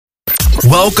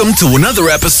Welcome to another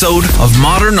episode of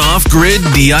Modern Off-Grid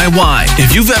DIY.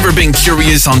 If you've ever been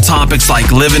curious on topics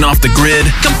like living off the grid,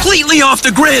 completely off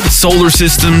the grid, solar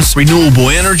systems, renewable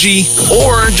energy,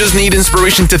 or just need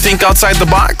inspiration to think outside the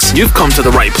box, you've come to the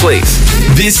right place.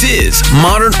 This is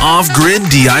Modern Off-Grid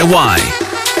DIY.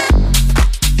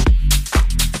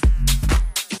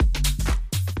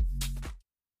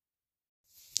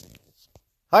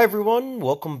 Hi everyone,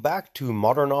 welcome back to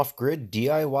Modern Off-Grid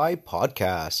DIY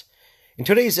Podcast. In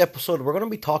today's episode, we're going to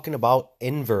be talking about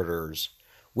inverters,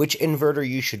 which inverter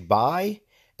you should buy,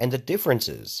 and the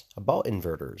differences about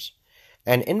inverters.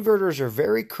 And inverters are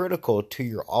very critical to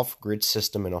your off-grid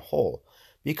system in a whole,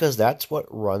 because that's what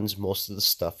runs most of the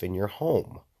stuff in your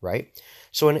home, right?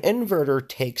 So an inverter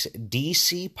takes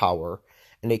DC power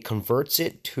and it converts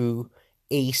it to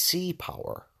AC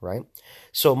power, right?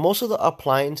 So most of the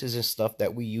appliances and stuff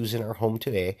that we use in our home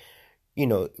today,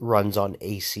 runs on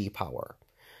AC power.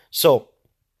 So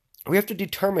we have to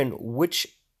determine which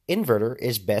inverter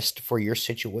is best for your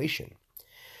situation.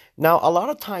 Now, a lot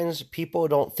of times people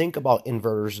don't think about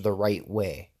inverters the right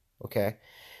way, okay?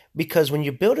 Because when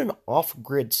you build an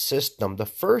off-grid system, the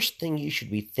first thing you should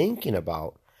be thinking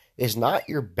about is not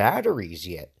your batteries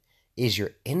yet, is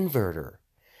your inverter.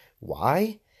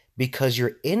 Why? Because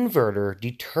your inverter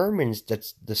determines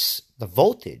the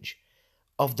voltage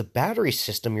of the battery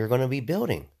system you're going to be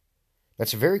building.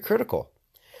 That's very critical.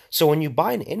 So when you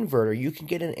buy an inverter, you can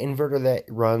get an inverter that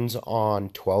runs on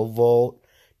 12 volt,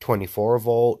 24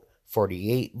 volt,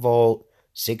 48 volt,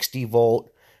 60 volt,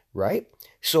 right?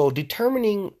 So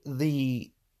determining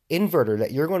the inverter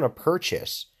that you're going to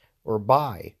purchase or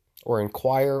buy or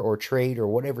inquire or trade or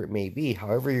whatever it may be,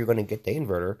 however you're going to get the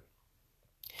inverter,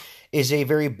 is a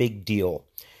very big deal.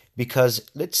 Because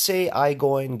let's say I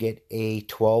go and get a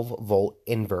 12 volt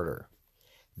inverter.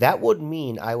 That would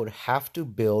mean I would have to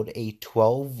build a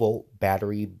 12 volt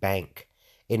battery bank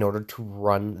in order to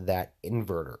run that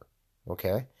inverter,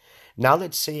 okay? Now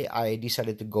let's say I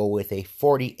decided to go with a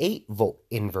 48 volt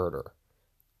inverter.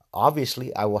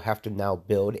 Obviously, I will have to now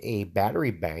build a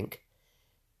battery bank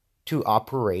to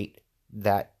operate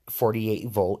that 48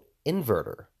 volt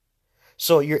inverter.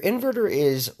 So your inverter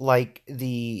is like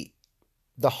the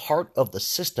heart of the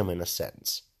system in a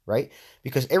sense, right?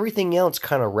 Because everything else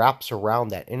kind of wraps around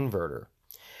that inverter.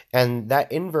 And that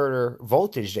inverter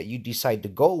voltage that you decide to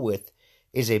go with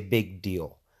is a big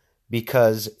deal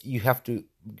because you have to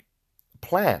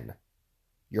plan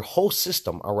your whole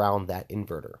system around that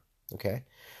inverter, okay?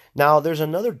 Now, there's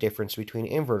another difference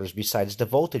between inverters besides the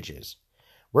voltages.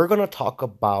 We're going to talk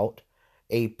about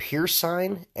a pure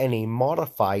sine and a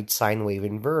modified sine wave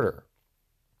inverter.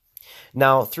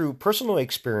 Now, through personal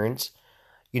experience,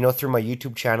 through my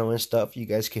YouTube channel and stuff, you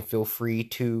guys can feel free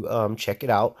to check it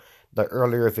out. The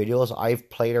earlier videos, I've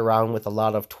played around with a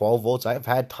lot of 12 volts. I've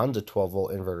had tons of 12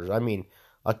 volt inverters. I mean,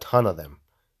 a ton of them,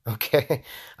 okay?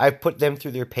 I've put them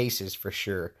through their paces for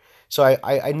sure. So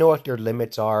I know what their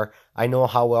limits are. I know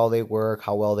how well they work,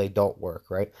 how well they don't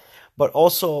work, right? But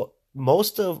also,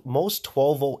 most 12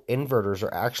 volt inverters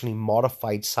are actually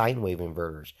modified sine wave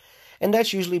inverters. And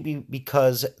that's usually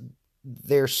because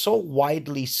they're so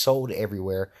widely sold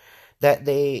everywhere that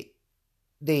they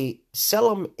sell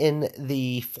them in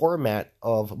the format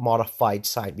of modified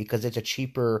sine because it's a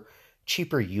cheaper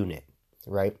unit,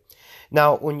 right?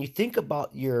 Now, when you think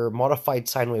about your modified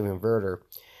sine wave inverter,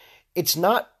 it's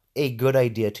not a good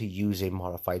idea to use a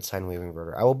modified sine wave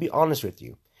inverter. I will be honest with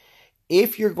you.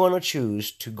 If you're going to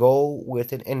choose to go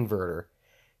with an inverter,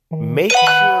 make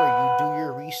sure you do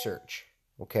your research,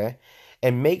 okay?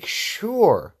 And make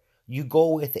sure you go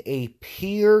with a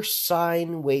pure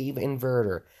sine wave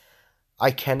inverter.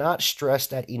 I cannot stress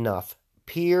that enough.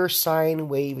 Pure sine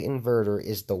wave inverter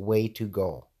is the way to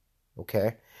go,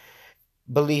 okay?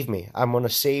 Believe me, I'm going to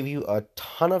save you a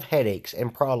ton of headaches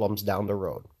and problems down the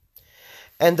road.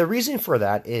 And the reason for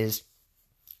that is,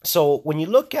 so when you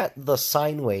look at the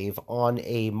sine wave on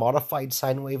a modified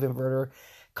sine wave inverter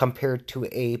compared to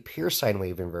a pure sine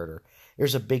wave inverter,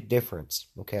 there's a big difference,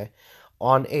 okay?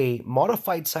 On a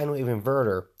modified sine wave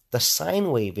inverter, the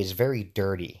sine wave is very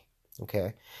dirty,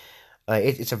 okay?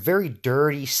 It's a very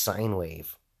dirty sine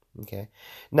wave, okay?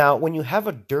 Now, when you have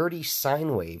a dirty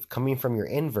sine wave coming from your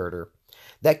inverter,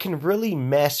 that can really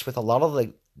mess with a lot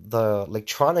of the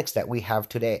electronics that we have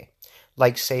today.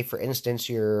 Like, say, for instance,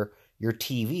 your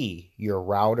TV, your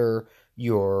router,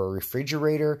 your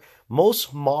refrigerator.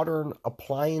 Most modern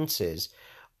appliances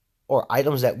or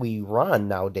items that we run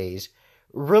nowadays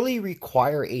really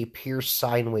require a pure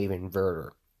sine wave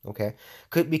inverter, okay?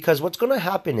 Because what's going to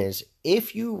happen is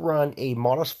if you run a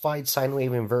modified sine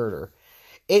wave inverter,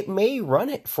 it may run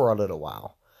it for a little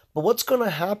while, But what's going to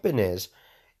happen is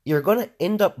you're going to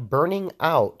end up burning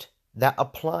out that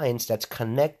appliance that's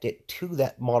connected to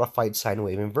that modified sine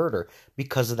wave inverter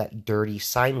because of that dirty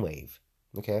sine wave.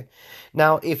 Okay.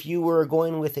 Now, if you were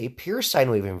going with a pure sine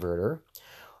wave inverter,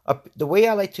 the way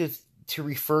I like to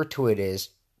refer to it is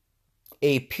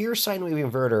a pure sine wave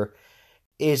inverter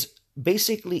is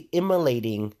basically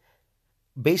emulating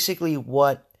basically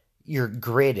what your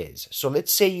grid is. So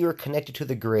let's say you're connected to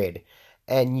the grid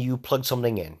and you plug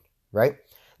something in, right?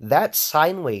 That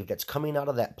sine wave that's coming out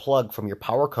of that plug from your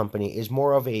power company is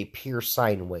more of a pure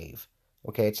sine wave.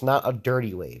 Okay, it's not a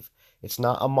dirty wave. It's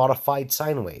not a modified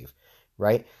sine wave,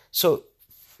 right? So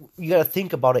you got to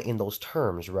think about it in those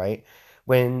terms, right?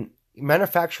 When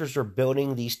manufacturers are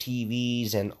building these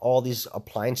TVs and all these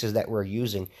appliances that we're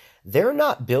using, they're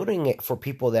not building it for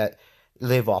people that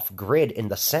live off grid in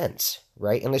the sense,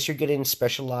 right? Unless you're getting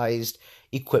specialized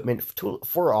equipment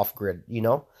for off grid,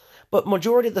 But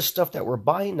majority of the stuff that we're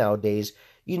buying nowadays,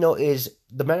 is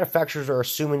the manufacturers are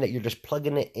assuming that you're just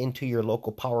plugging it into your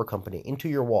local power company, into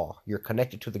your wall. You're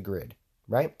connected to the grid,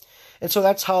 right? And so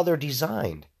that's how they're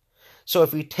designed. So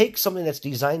if we take something that's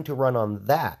designed to run on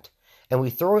that and we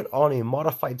throw it on a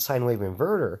modified sine wave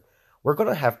inverter, we're going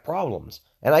to have problems.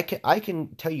 And I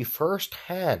can tell you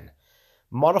firsthand,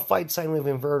 modified sine wave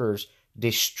inverters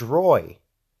destroy,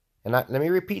 and let me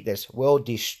repeat this, will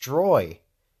destroy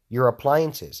your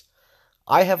appliances.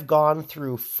 I have gone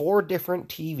through 4 different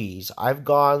TVs. I've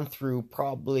gone through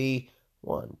probably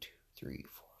 1, 2, 3,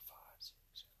 4, 5, 6,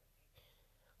 7,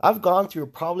 8. I've gone through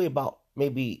probably about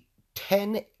maybe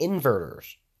 10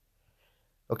 inverters.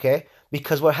 Okay?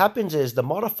 Because what happens is the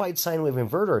modified sine wave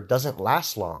inverter doesn't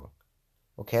last long.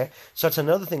 Okay? So that's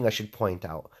another thing I should point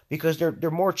out. Because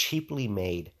they're more cheaply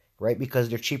made, right? Because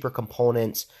they're cheaper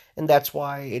components. And that's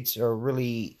why it's a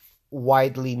really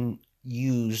widely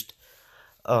used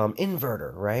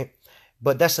inverter, right?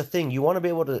 But that's the thing. You want to be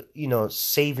able to,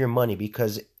 save your money,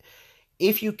 because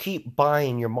if you keep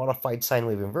buying your modified sine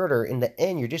wave inverter, in the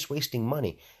end, you're just wasting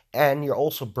money. And you're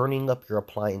also burning up your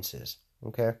appliances,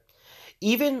 okay?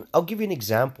 I'll give you an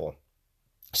example.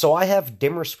 So I have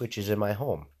dimmer switches in my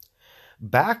home.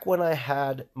 Back when I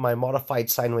had my modified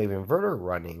sine wave inverter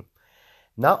running,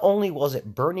 not only was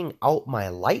it burning out my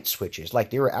light switches,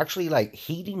 like they were actually like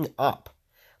heating up,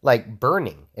 like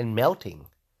burning and melting,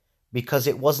 because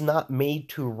it was not made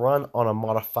to run on a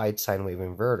modified sine wave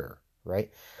inverter,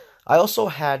 right? I also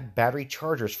had battery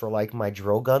chargers for like my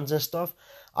drill guns and stuff.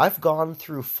 I've gone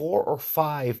through 4 or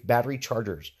 5 battery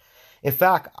chargers. In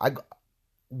fact,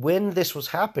 when this was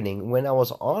happening, when I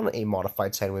was on a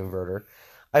modified sine wave inverter,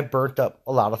 I burnt up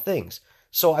a lot of things.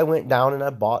 So I went down and I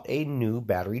bought a new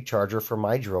battery charger for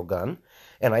my drill gun,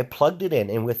 and I plugged it in,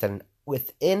 and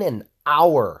within an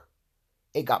hour,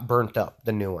 it got burnt up,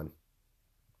 the new one.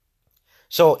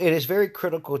 So it is very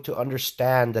critical to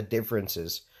understand the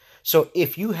differences. So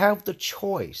if you have the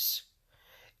choice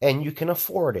and you can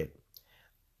afford it,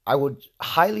 I would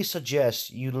highly suggest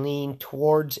you lean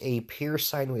towards a pure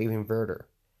sine wave inverter.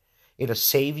 It'll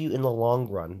save you in the long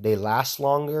run. They last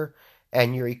longer,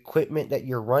 and your equipment that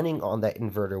you're running on that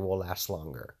inverter will last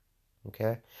longer.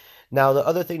 Okay? Now, the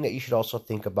other thing that you should also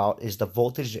think about is the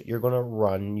voltage that you're going to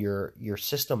run your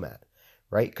system at,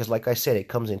 right? Because like I said, it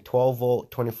comes in 12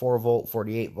 volt, 24 volt,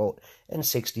 48 volt, and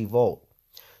 60 volt.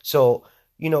 So,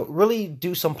 really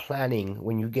do some planning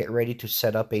when you get ready to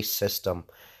set up a system.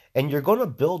 And you're going to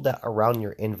build that around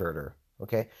your inverter,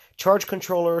 okay? Charge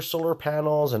controllers, solar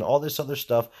panels, and all this other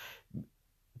stuff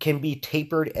can be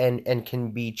tapered and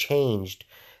can be changed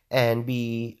and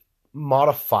be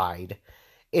modified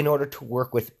in order to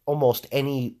work with almost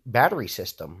any battery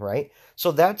system, right?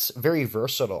 So that's very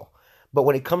versatile. But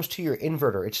when it comes to your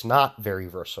inverter, it's not very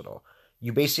versatile.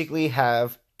 You basically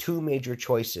have 2 major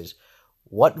choices: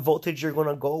 what voltage you're going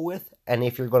to go with, and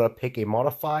if you're going to pick a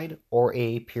modified or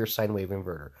a pure sine wave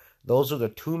inverter. Those are the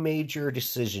 2 major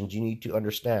decisions you need to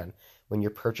understand when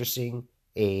you're purchasing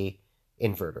a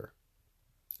inverter.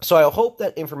 So I hope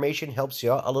that information helps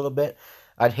you out a little bit.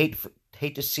 I'd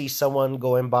hate to see someone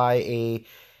go and buy a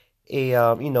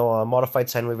modified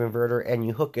sine wave inverter, and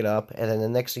you hook it up, and then the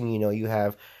next thing you know, you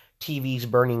have TVs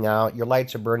burning out, your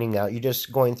lights are burning out. You're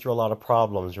just going through a lot of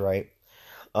problems, right?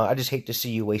 I just hate to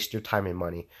see you waste your time and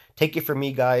money. Take it from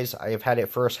me, guys. I have had it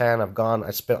firsthand.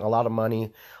 I spent a lot of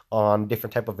money on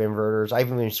different type of inverters. I've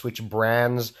even switched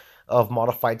brands of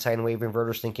modified sine wave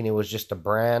inverters, thinking it was just a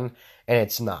brand, and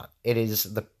it's not. It is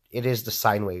the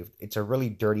sine wave. It's a really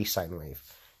dirty sine wave.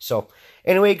 So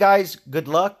anyway, guys, good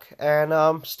luck,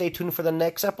 and stay tuned for the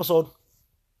next episode.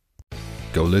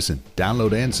 Go listen,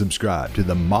 download, and subscribe to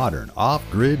the Modern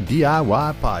Off-Grid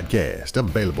DIY Podcast,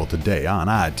 available today on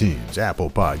iTunes, Apple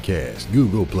Podcasts,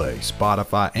 Google Play,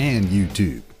 Spotify, and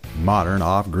YouTube. Modern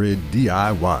Off-Grid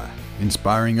DIY,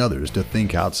 inspiring others to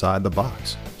think outside the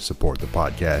box. Support the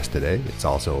podcast today. It's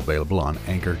also available on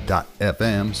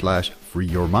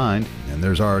anchor.fm/freeyourmind, and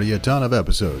there's already a ton of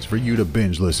episodes for you to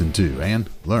binge listen to and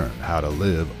learn how to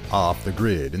live off the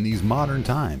grid in these modern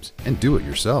times and do it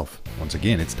yourself. Once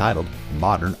again, it's titled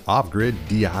Modern Off-Grid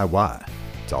DIY.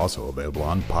 It's also available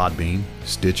on Podbean,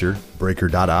 Stitcher,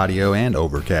 Breaker.audio, and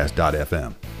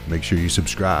Overcast.fm. Make sure you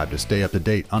subscribe to stay up to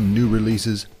date on new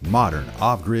releases. Modern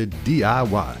Off-Grid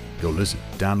DIY. Go listen,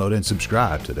 download, and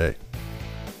subscribe today.